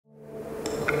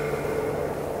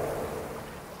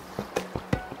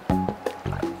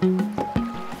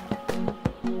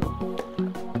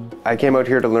I came out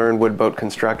here to learn wood boat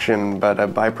construction, but a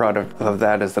byproduct of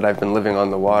that is that I've been living on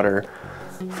the water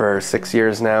for 6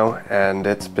 years now, and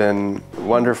it's been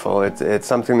wonderful. It's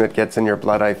something that gets in your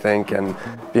blood, I think, and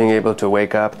being able to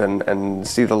wake up and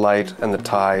see the light and the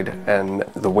tide and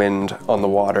the wind on the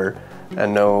water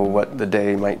and know what the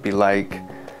day might be like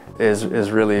is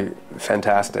really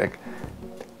fantastic.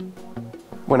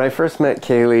 When I first met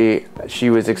Cayley, she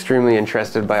was extremely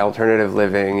interested by alternative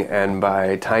living and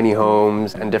by tiny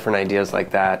homes and different ideas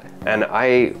like that. And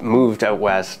I moved out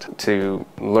west to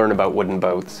learn about wooden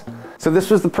boats. So this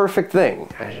was the perfect thing.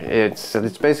 It's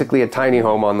basically a tiny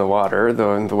home on the water,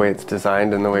 the way it's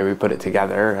designed and the way we put it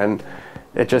together. And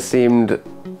it just seemed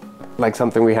like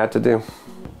something we had to do.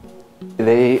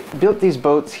 They built these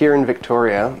boats here in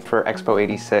Victoria for Expo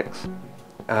 '86.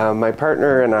 My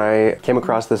partner and I came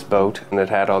across this boat, and it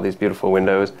had all these beautiful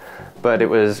windows, but it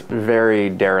was very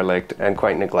derelict and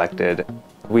quite neglected.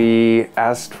 We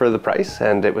asked for the price,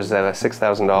 and it was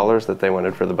 $6,000 that they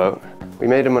wanted for the boat. We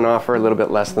made them an offer a little bit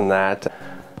less than that,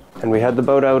 and we had the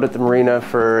boat out at the marina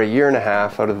for 1.5 years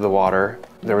out of the water.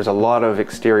 There was a lot of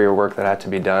exterior work that had to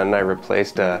be done. I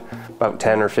replaced about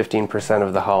 10 or 15%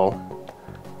 of the hull,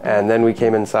 and then we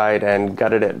came inside and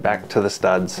gutted it back to the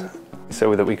studs,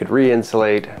 so that we could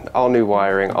re-insulate, all new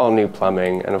wiring, all new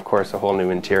plumbing, and of course a whole new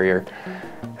interior.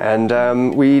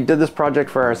 And we did this project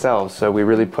for ourselves, so we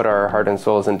really put our heart and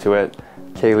souls into it.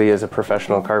 Cayley is a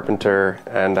professional carpenter,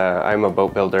 and I'm a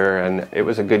boat builder, and it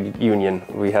was a good union.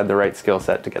 We had the right skill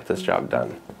set to get this job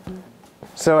done.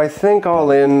 So I think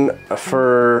all in,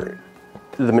 for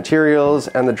the materials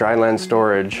and the dry land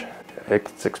storage,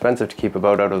 it's expensive to keep a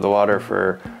boat out of the water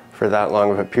for that long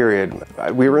of a period.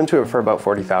 We were into it for about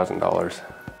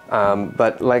 $40,000.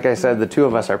 But like I said, the two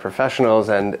of us are professionals,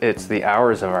 and it's the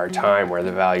hours of our time where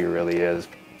the value really is.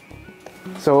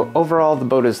 So overall, the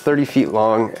boat is 30 feet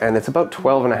long, and it's about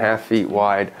 12.5 feet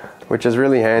wide, which is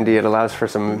really handy. It allows for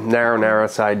some narrow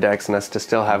side decks and us to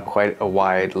still have quite a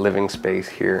wide living space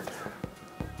here.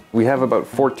 We have about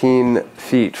 14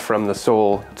 feet from the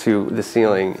sole to the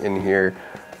ceiling in here,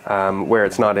 where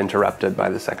it's not interrupted by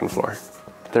the second floor.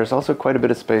 There's also quite a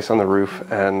bit of space on the roof,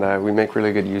 and we make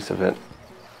really good use of it.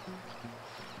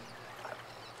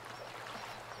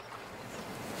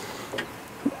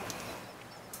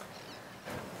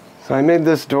 So I made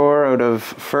this door out of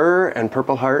fir and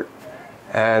purple heart,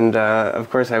 and of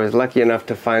course I was lucky enough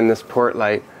to find this port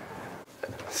light.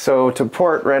 So to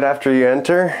port, right after you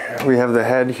enter, we have the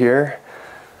head here.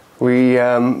 We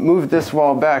moved this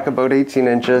wall back about 18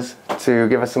 inches to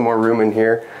give us some more room in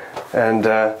here,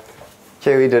 and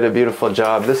Cayley did a beautiful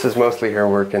job. This is mostly her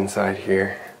work inside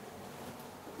here.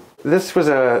 This was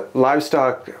a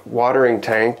livestock watering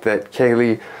tank that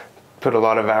Cayley put a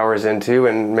lot of hours into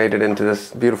and made it into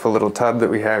this beautiful little tub that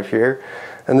we have here.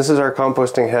 And this is our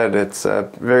composting head. It's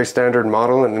a very standard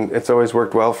model, and it's always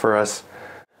worked well for us.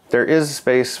 There is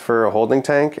space for a holding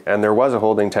tank, and there was a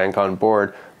holding tank on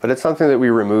board, but it's something that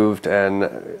we removed, and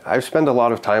I've spent a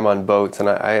lot of time on boats, and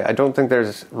I don't think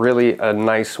there's really a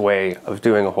nice way of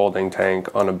doing a holding tank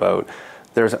on a boat.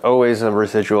 There's always a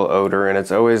residual odor, and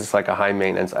it's always like a high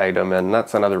maintenance item, and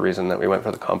that's another reason that we went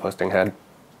for the composting head.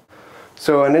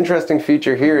 So an interesting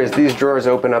feature here is these drawers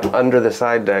open up under the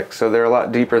side deck, so they're a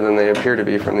lot deeper than they appear to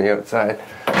be from the outside.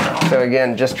 So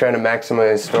again, just trying to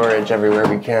maximize storage everywhere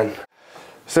we can.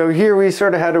 So here we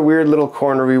sort of had a weird little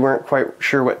corner. We weren't quite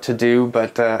sure what to do,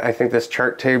 but I think this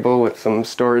chart table with some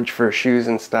storage for shoes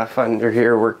and stuff under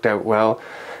here worked out well.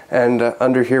 And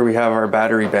under here we have our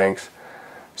battery banks.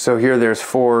 So here there's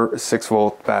 4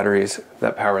 6-volt batteries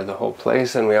that power the whole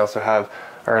place, and we also have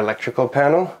our electrical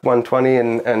panel, 120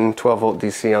 and 12-volt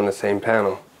DC on the same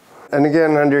panel. And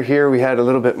again, under here we had a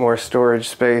little bit more storage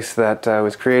space that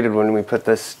was created when we put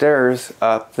the stairs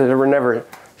up. There were never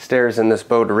stairs in this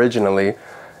boat originally.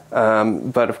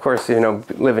 But of course, you know,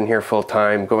 living here full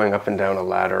time, going up and down a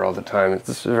ladder all the time,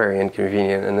 it's very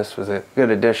inconvenient, and this was a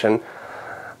good addition.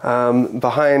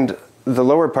 Behind the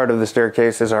lower part of the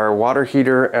staircase is our water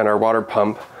heater and our water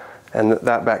pump, and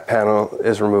that back panel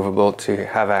is removable to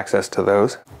have access to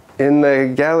those. In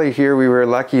the galley here, we were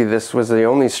lucky. This was the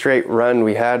only straight run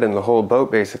we had in the whole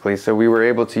boat, basically, so we were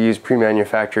able to use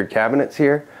pre-manufactured cabinets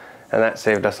here, and that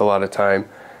saved us a lot of time.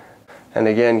 And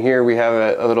again, here we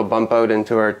have a little bump out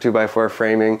into our 2x4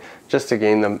 framing just to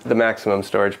gain the maximum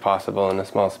storage possible in a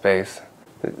small space.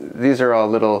 These are all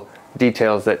little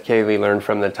details that Cayley learned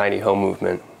from the tiny home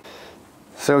movement.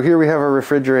 So here we have our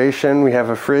refrigeration. We have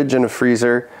a fridge and a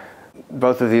freezer.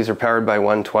 Both of these are powered by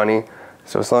 120,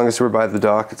 so as long as we're by the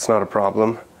dock, it's not a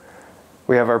problem.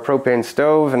 We have our propane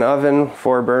stove and oven,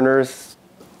 4 burners.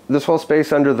 This whole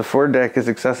space under the foredeck is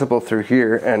accessible through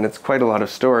here, and it's quite a lot of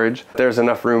storage. There's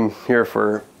enough room here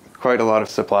for quite a lot of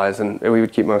supplies, and we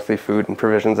would keep mostly food and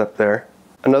provisions up there.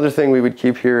 Another thing we would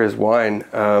keep here is wine.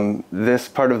 This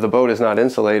part of the boat is not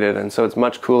insulated, and so it's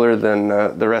much cooler than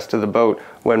the rest of the boat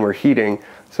when we're heating.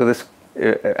 So this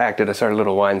acted as our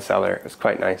little wine cellar. It's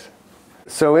quite nice.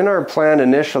 So in our plan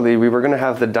initially, we were going to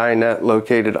have the dinette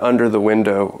located under the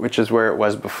window, which is where it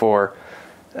was before.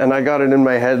 And I got it in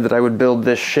my head that I would build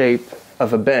this shape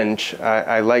of a bench.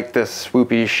 I liked this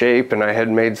swoopy shape, and I had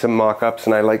made some mock-ups,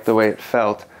 and I liked the way it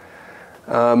felt.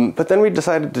 But then we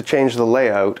decided to change the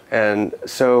layout, and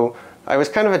so I was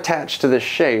kind of attached to this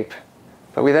shape,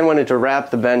 but we then wanted to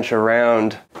wrap the bench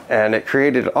around, and it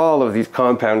created all of these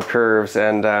compound curves,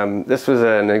 and this was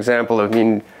an example of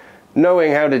me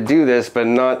knowing how to do this, but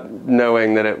not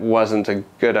knowing that it wasn't a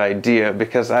good idea,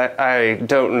 because I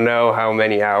don't know how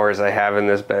many hours I have in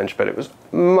this bench, but it was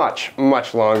much,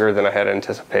 much longer than I had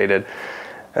anticipated.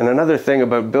 And another thing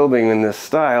about building in this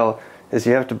style is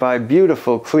you have to buy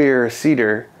beautiful, clear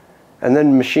cedar, and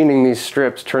then machining these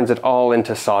strips turns it all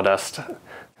into sawdust.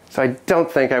 So I don't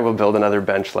think I will build another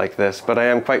bench like this, but I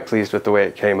am quite pleased with the way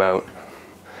it came out.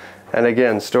 And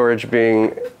again, storage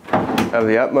being of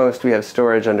the utmost, we have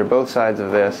storage under both sides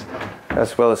of this,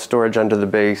 as well as storage under the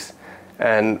base.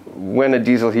 And when a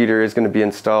diesel heater is going to be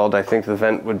installed, I think the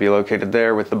vent would be located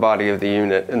there with the body of the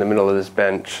unit in the middle of this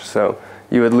bench. So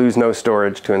you would lose no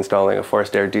storage to installing a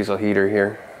forced air diesel heater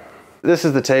here. This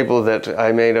is the table that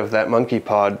I made of that monkey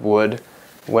pod wood.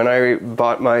 When I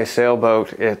bought my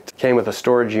sailboat, it came with a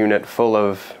storage unit full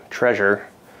of treasure,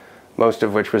 most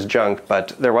of which was junk, but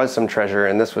there was some treasure,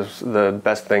 and this was the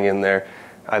best thing in there.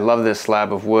 I love this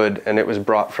slab of wood, and it was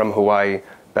brought from Hawaii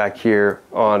back here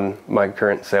on my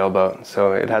current sailboat,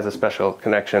 so it has a special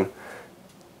connection.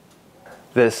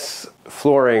 This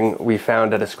flooring we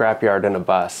found at a scrapyard in a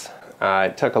bus.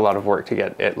 It took a lot of work to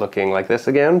get it looking like this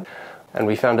again, and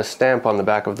we found a stamp on the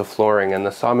back of the flooring, and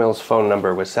the sawmill's phone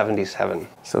number was 77,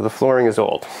 so the flooring is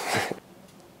old.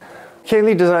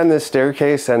 Cayley designed this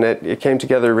staircase, and it came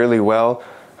together really well.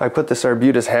 I put this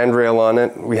Arbutus handrail on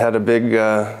it. We had a big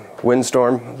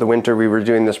windstorm the winter we were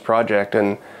doing this project,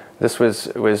 and this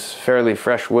was fairly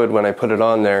fresh wood when I put it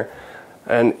on there.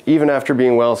 And even after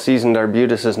being well seasoned,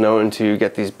 Arbutus is known to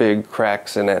get these big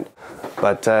cracks in it.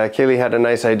 But Cayley had a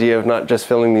nice idea of not just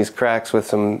filling these cracks with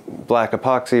some black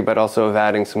epoxy, but also of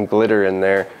adding some glitter in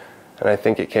there. And I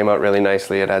think it came out really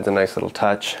nicely. It adds a nice little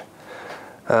touch.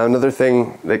 Another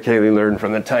thing that Cayley learned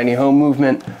from the tiny home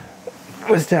movement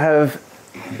was to have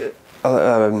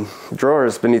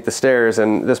drawers beneath the stairs,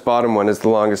 and this bottom one is the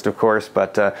longest, of course,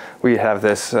 but we have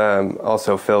this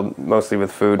also filled mostly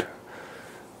with food.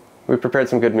 We prepared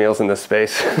some good meals in this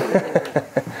space.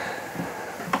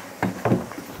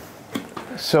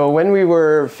 So when we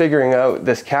were figuring out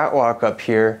this catwalk up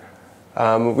here,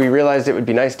 we realized it would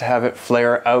be nice to have it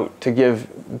flare out to give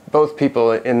both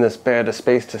people in this bed a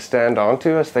space to stand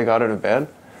onto as they got out of bed.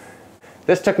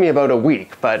 This took me about a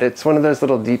week, but it's one of those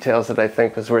little details that I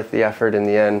think was worth the effort in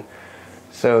the end.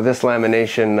 So this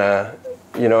lamination,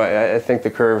 you know, I think the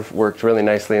curve worked really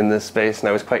nicely in this space, and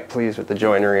I was quite pleased with the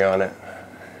joinery on it.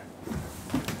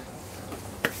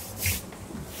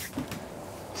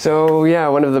 So yeah,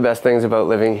 one of the best things about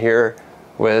living here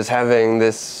was having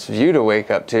this view to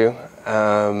wake up to.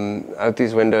 Out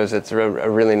these windows, it's a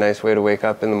really nice way to wake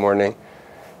up in the morning.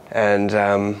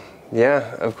 And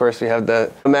yeah, of course we have the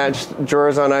matched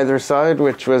drawers on either side,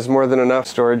 which was more than enough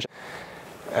storage.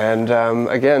 And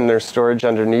again, there's storage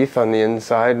underneath on the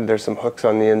inside. There's some hooks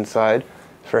on the inside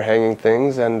for hanging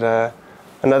things. And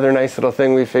another nice little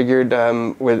thing we figured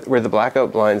were the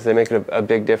blackout blinds. They make a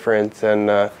big difference.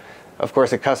 And of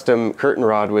course, a custom curtain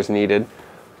rod was needed,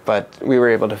 but we were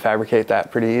able to fabricate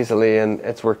that pretty easily, and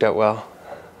it's worked out well.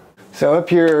 So up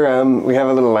here, we have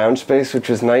a little lounge space, which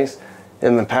is nice.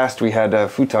 In the past, we had a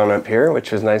futon up here,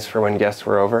 which was nice for when guests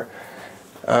were over.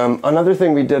 Another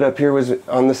thing we did up here was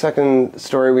on the second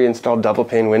story, we installed double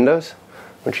pane windows,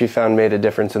 which we found made a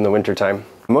difference in the wintertime.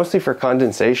 Mostly for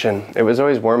condensation. It was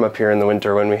always warm up here in the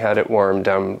winter when we had it warm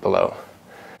down below.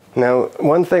 Now,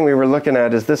 one thing we were looking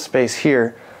at is this space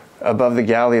here above the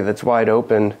galley that's wide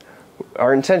open.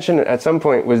 Our intention at some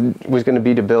point was going to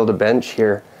be to build a bench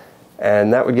here,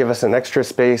 and that would give us an extra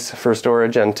space for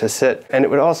storage and to sit, and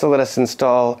it would also let us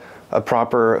install a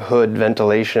proper hood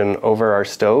ventilation over our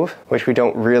stove, which we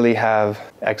don't really have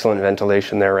excellent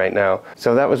ventilation there right now.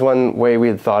 So that was one way we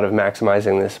had thought of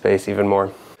maximizing this space even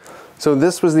more. So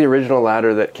this was the original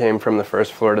ladder that came from the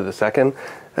first floor to the second,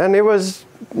 and it was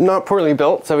not poorly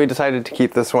built, so we decided to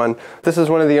keep this one. This is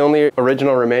one of the only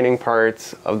original remaining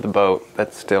parts of the boat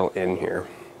that's still in here.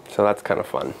 So that's kind of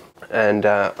fun. And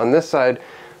on this side,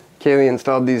 Cayley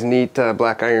installed these neat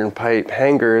black iron pipe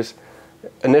hangers.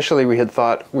 Initially we had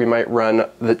thought we might run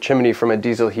the chimney from a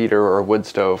diesel heater or a wood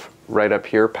stove right up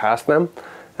here past them,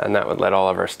 and that would let all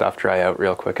of our stuff dry out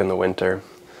real quick in the winter.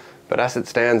 But as it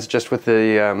stands, just with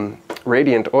the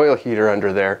radiant oil heater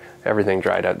under there, everything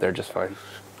dried out there just fine.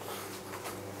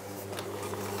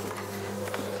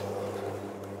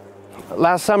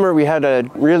 Last summer we had a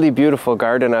really beautiful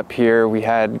garden up here. We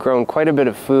had grown quite a bit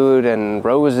of food and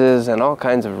roses and all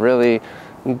kinds of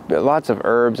lots of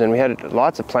herbs, and we had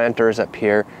lots of planters up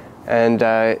here. And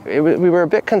we were a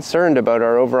bit concerned about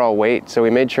our overall weight, so we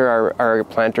made sure our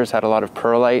planters had a lot of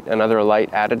perlite and other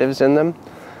light additives in them.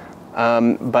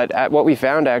 But what we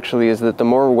found actually is that the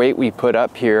more weight we put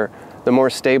up here, the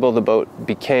more stable the boat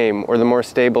became, or the more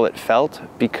stable it felt,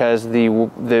 because the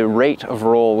rate of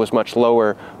roll was much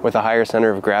lower with a higher center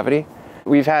of gravity.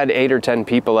 We've had 8 or 10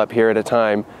 people up here at a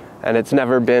time, and it's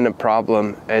never been a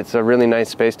problem. It's a really nice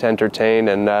space to entertain,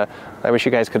 and I wish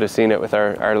you guys could have seen it with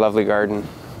our lovely garden.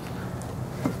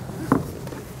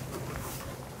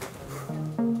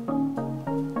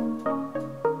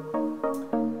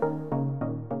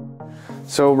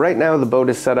 So right now the boat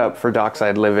is set up for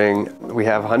dockside living. We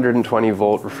have 120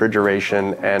 volt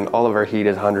refrigeration, and all of our heat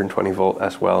is 120 volt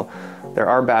as well. There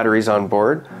are batteries on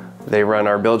board. They run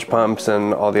our bilge pumps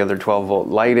and all the other 12 volt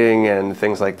lighting and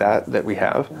things like that we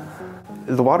have.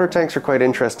 The water tanks are quite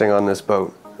interesting on this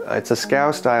boat. It's a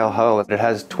scow style hull. It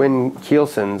has twin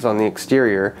keelsons on the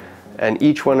exterior, and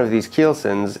each one of these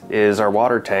keelsons is our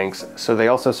water tanks, so they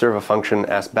also serve a function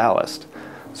as ballast.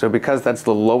 So because that's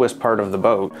the lowest part of the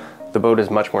boat is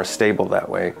much more stable that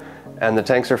way. And the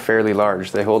tanks are fairly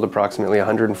large. They hold approximately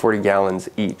 140 gallons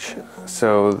each.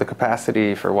 So the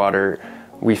capacity for water,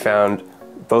 we found,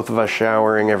 both of us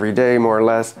showering every day more or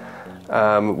less,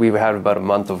 we had about a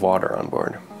month of water on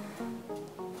board.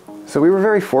 So we were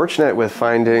very fortunate with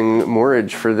finding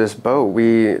moorage for this boat.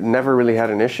 We never really had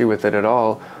an issue with it at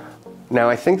all. Now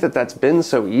I think that that's been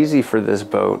so easy for this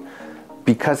boat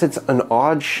because it's an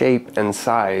odd shape and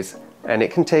size, and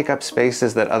it can take up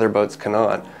spaces that other boats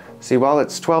cannot. See, while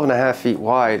it's 12.5 feet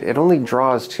wide, it only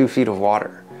draws 2 feet of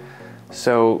water.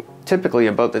 So typically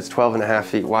a boat that's 12.5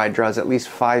 feet wide draws at least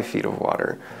 5 feet of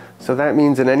water. So that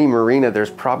means in any marina there's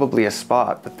probably a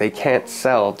spot that they can't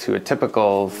sell to a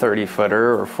typical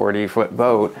 30-footer or 40-foot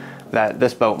boat that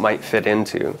this boat might fit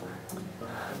into.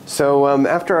 So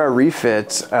after our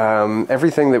refit,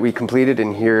 everything that we completed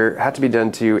in here had to be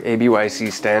done to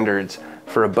ABYC standards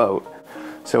for a boat.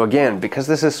 So again, because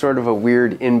this is sort of a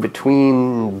weird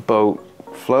in-between boat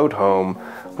float home,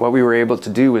 what we were able to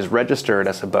do was register it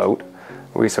as a boat.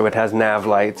 So it has nav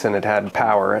lights and it had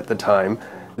power at the time,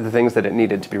 the things that it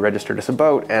needed to be registered as a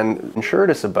boat and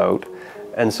insured as a boat.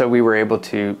 And so we were able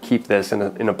to keep this in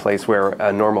a place where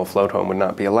a normal float home would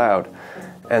not be allowed.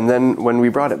 And then when we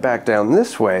brought it back down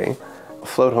this way,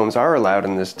 float homes are allowed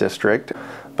in this district,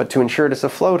 but to ensure it as a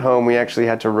float home, we actually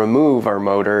had to remove our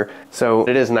motor. So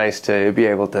it is nice to be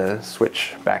able to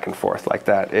switch back and forth like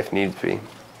that if needs be.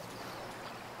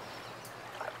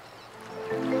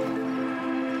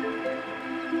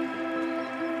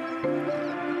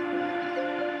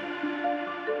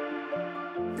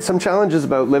 Some challenges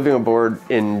about living aboard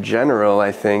in general,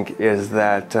 I think, is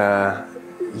that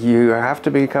you have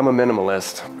to become a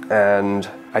minimalist, and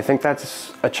I think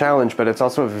that's a challenge, but it's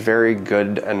also a very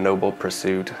good and noble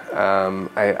pursuit.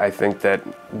 I think that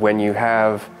when you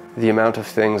have the amount of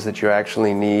things that you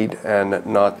actually need and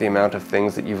not the amount of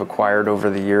things that you've acquired over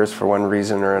the years for one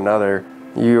reason or another,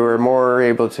 you're more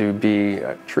able to be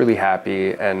truly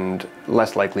happy and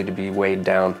less likely to be weighed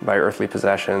down by earthly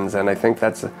possessions, and I think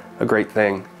that's a great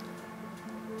thing.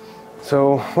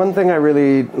 So one thing I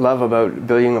really love about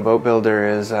being a boat builder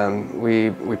is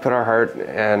we put our heart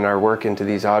and our work into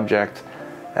these objects,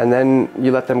 and then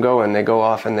you let them go and they go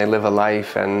off and they live a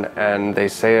life, and they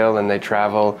sail and they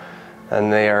travel,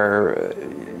 and they are,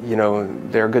 you know,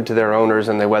 they're good to their owners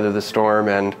and they weather the storm.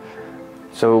 And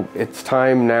so it's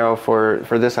time now for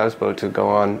this houseboat to go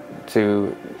on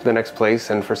to the next place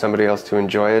and for somebody else to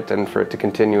enjoy it and for it to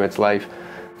continue its life.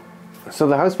 So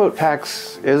the houseboat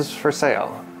Pax is for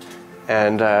sale.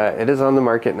 And it is on the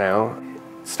market now.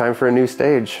 It's time for a new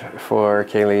stage for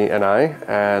Cayley and I,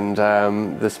 and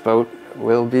this boat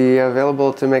will be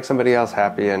available to make somebody else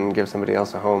happy and give somebody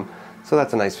else a home. So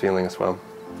that's a nice feeling as well.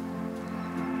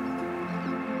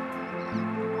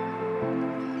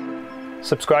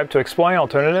 Subscribe to Exploring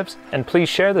Alternatives, and please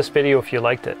share this video if you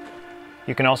liked it.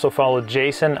 You can also follow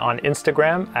Jason on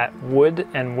Instagram at Wood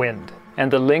and Wind,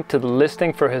 and the link to the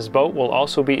listing for his boat will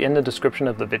also be in the description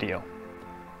of the video.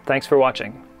 Thanks for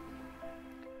watching.